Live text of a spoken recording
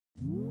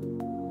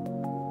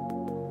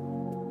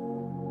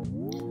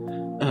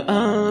Down,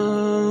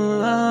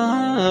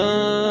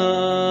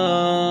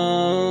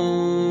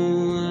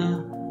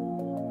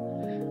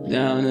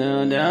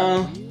 down,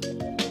 down.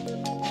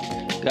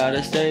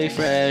 Gotta stay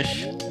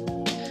fresh.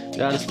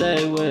 Gotta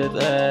stay with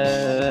it.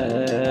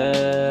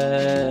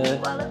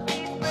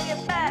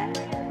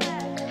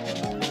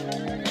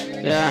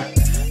 Yeah,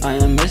 I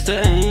am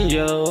Mr.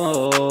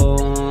 Angel.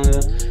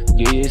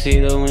 Do you see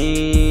the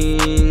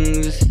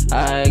wings?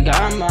 I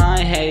got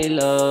my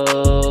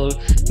halo.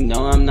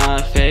 No, I'm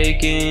not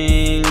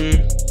faking.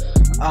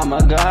 I'm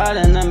a god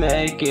in the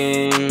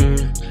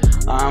making.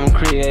 I'm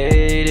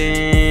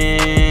creating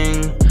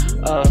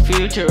a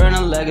future and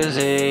a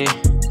legacy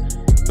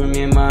for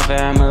me and my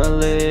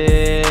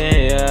family.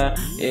 Yeah,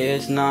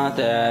 it's not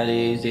that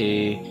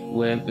easy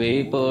when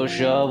people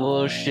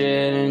shovel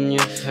shit in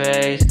your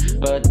face,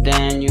 but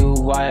then you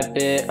wipe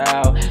it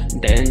out,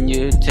 then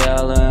you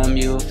tell them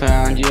you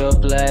found your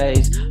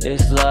place.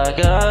 It's like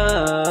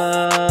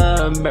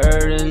a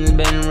burden's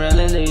been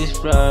released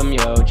from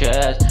your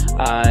chest.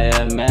 I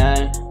am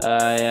man,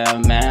 I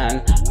am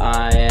man,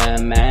 I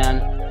am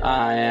man,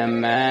 I am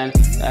man,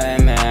 I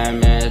am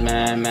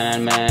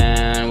man,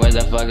 man. Where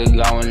the fuck is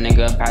going,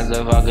 nigga? Pass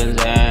the fucking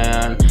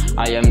Zan.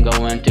 I am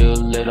going to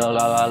Little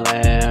La La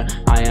Land.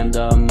 I am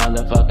the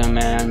motherfucking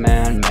man.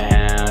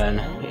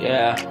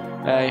 Yeah,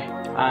 hey,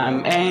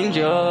 I'm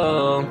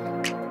Angel.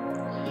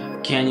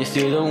 Can you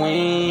see the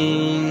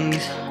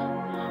wings?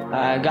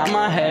 I got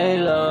my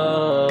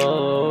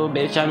halo,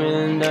 bitch, I'm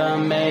in the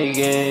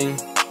making.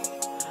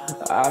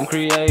 I'm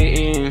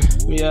creating,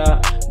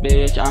 yeah,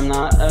 bitch, I'm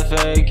not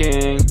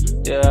faking,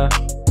 yeah.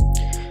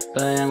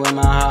 Playing with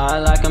my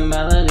heart like a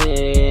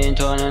melody,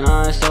 turning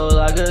on soul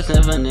like a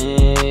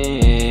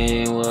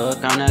symphony.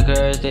 What kind of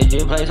curse did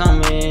you place on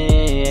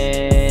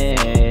me?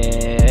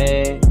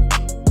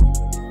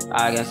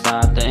 I can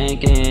stop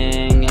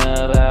thinking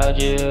about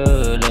you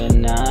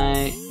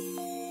tonight.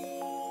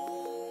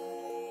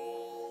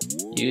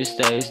 You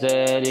stay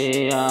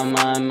steady on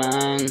my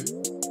mind.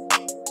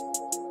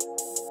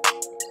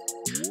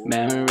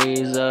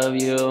 Memories of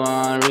you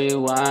on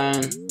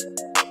rewind.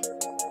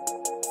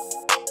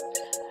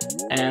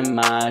 Am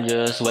I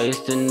just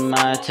wasting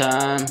my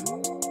time?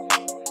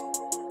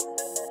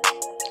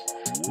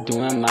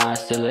 Doing my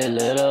silly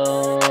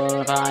little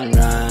fine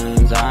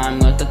rhymes. I'm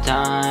with the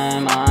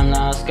time, I'm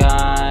not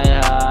sky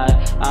high.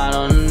 I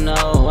don't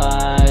know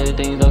why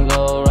things don't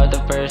go right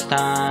the first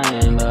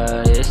time,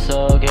 but it's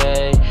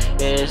okay,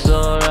 it's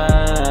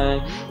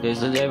alright.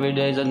 This is every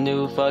day's a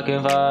new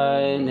fucking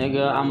fight,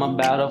 nigga. I'm a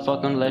battle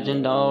fucking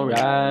legend,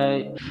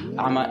 alright.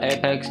 I'm an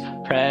apex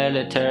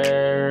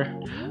predator.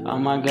 Oh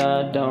my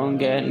god, don't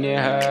get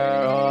near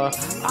her, or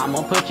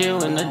I'ma put you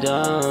in the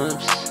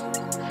dumps.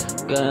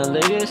 Gonna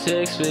leave you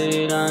 6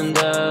 feet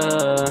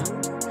under.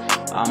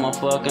 I'ma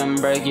fucking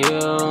break you,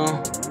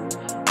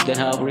 then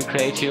help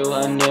recreate you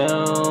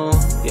anew.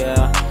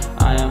 Yeah,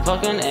 I am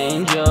fucking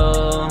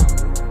Angel.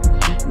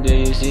 Do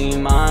you see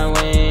my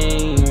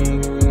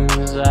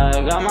wings?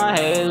 I got my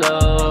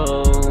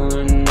halo.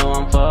 No,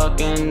 I'm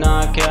fucking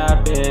not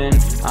capping.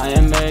 I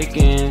am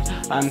making,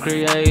 I'm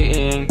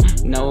creating.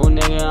 No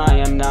nigga, I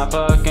am not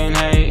fucking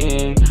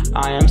hating.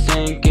 I am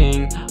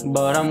sinking,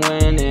 but I'm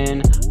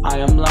winning. I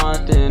am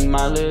lost in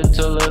my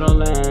little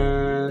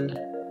land.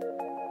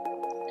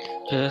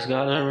 Just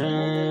gotta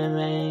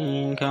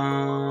remain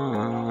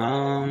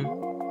calm.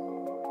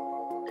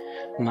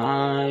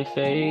 My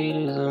fate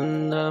is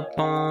in the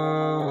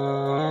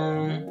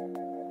palm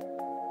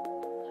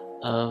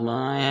of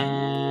my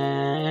hands.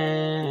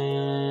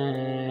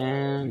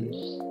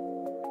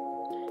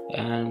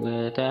 And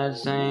with that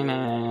same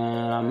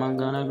hand, I'm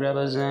gonna grab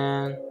a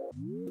Zen.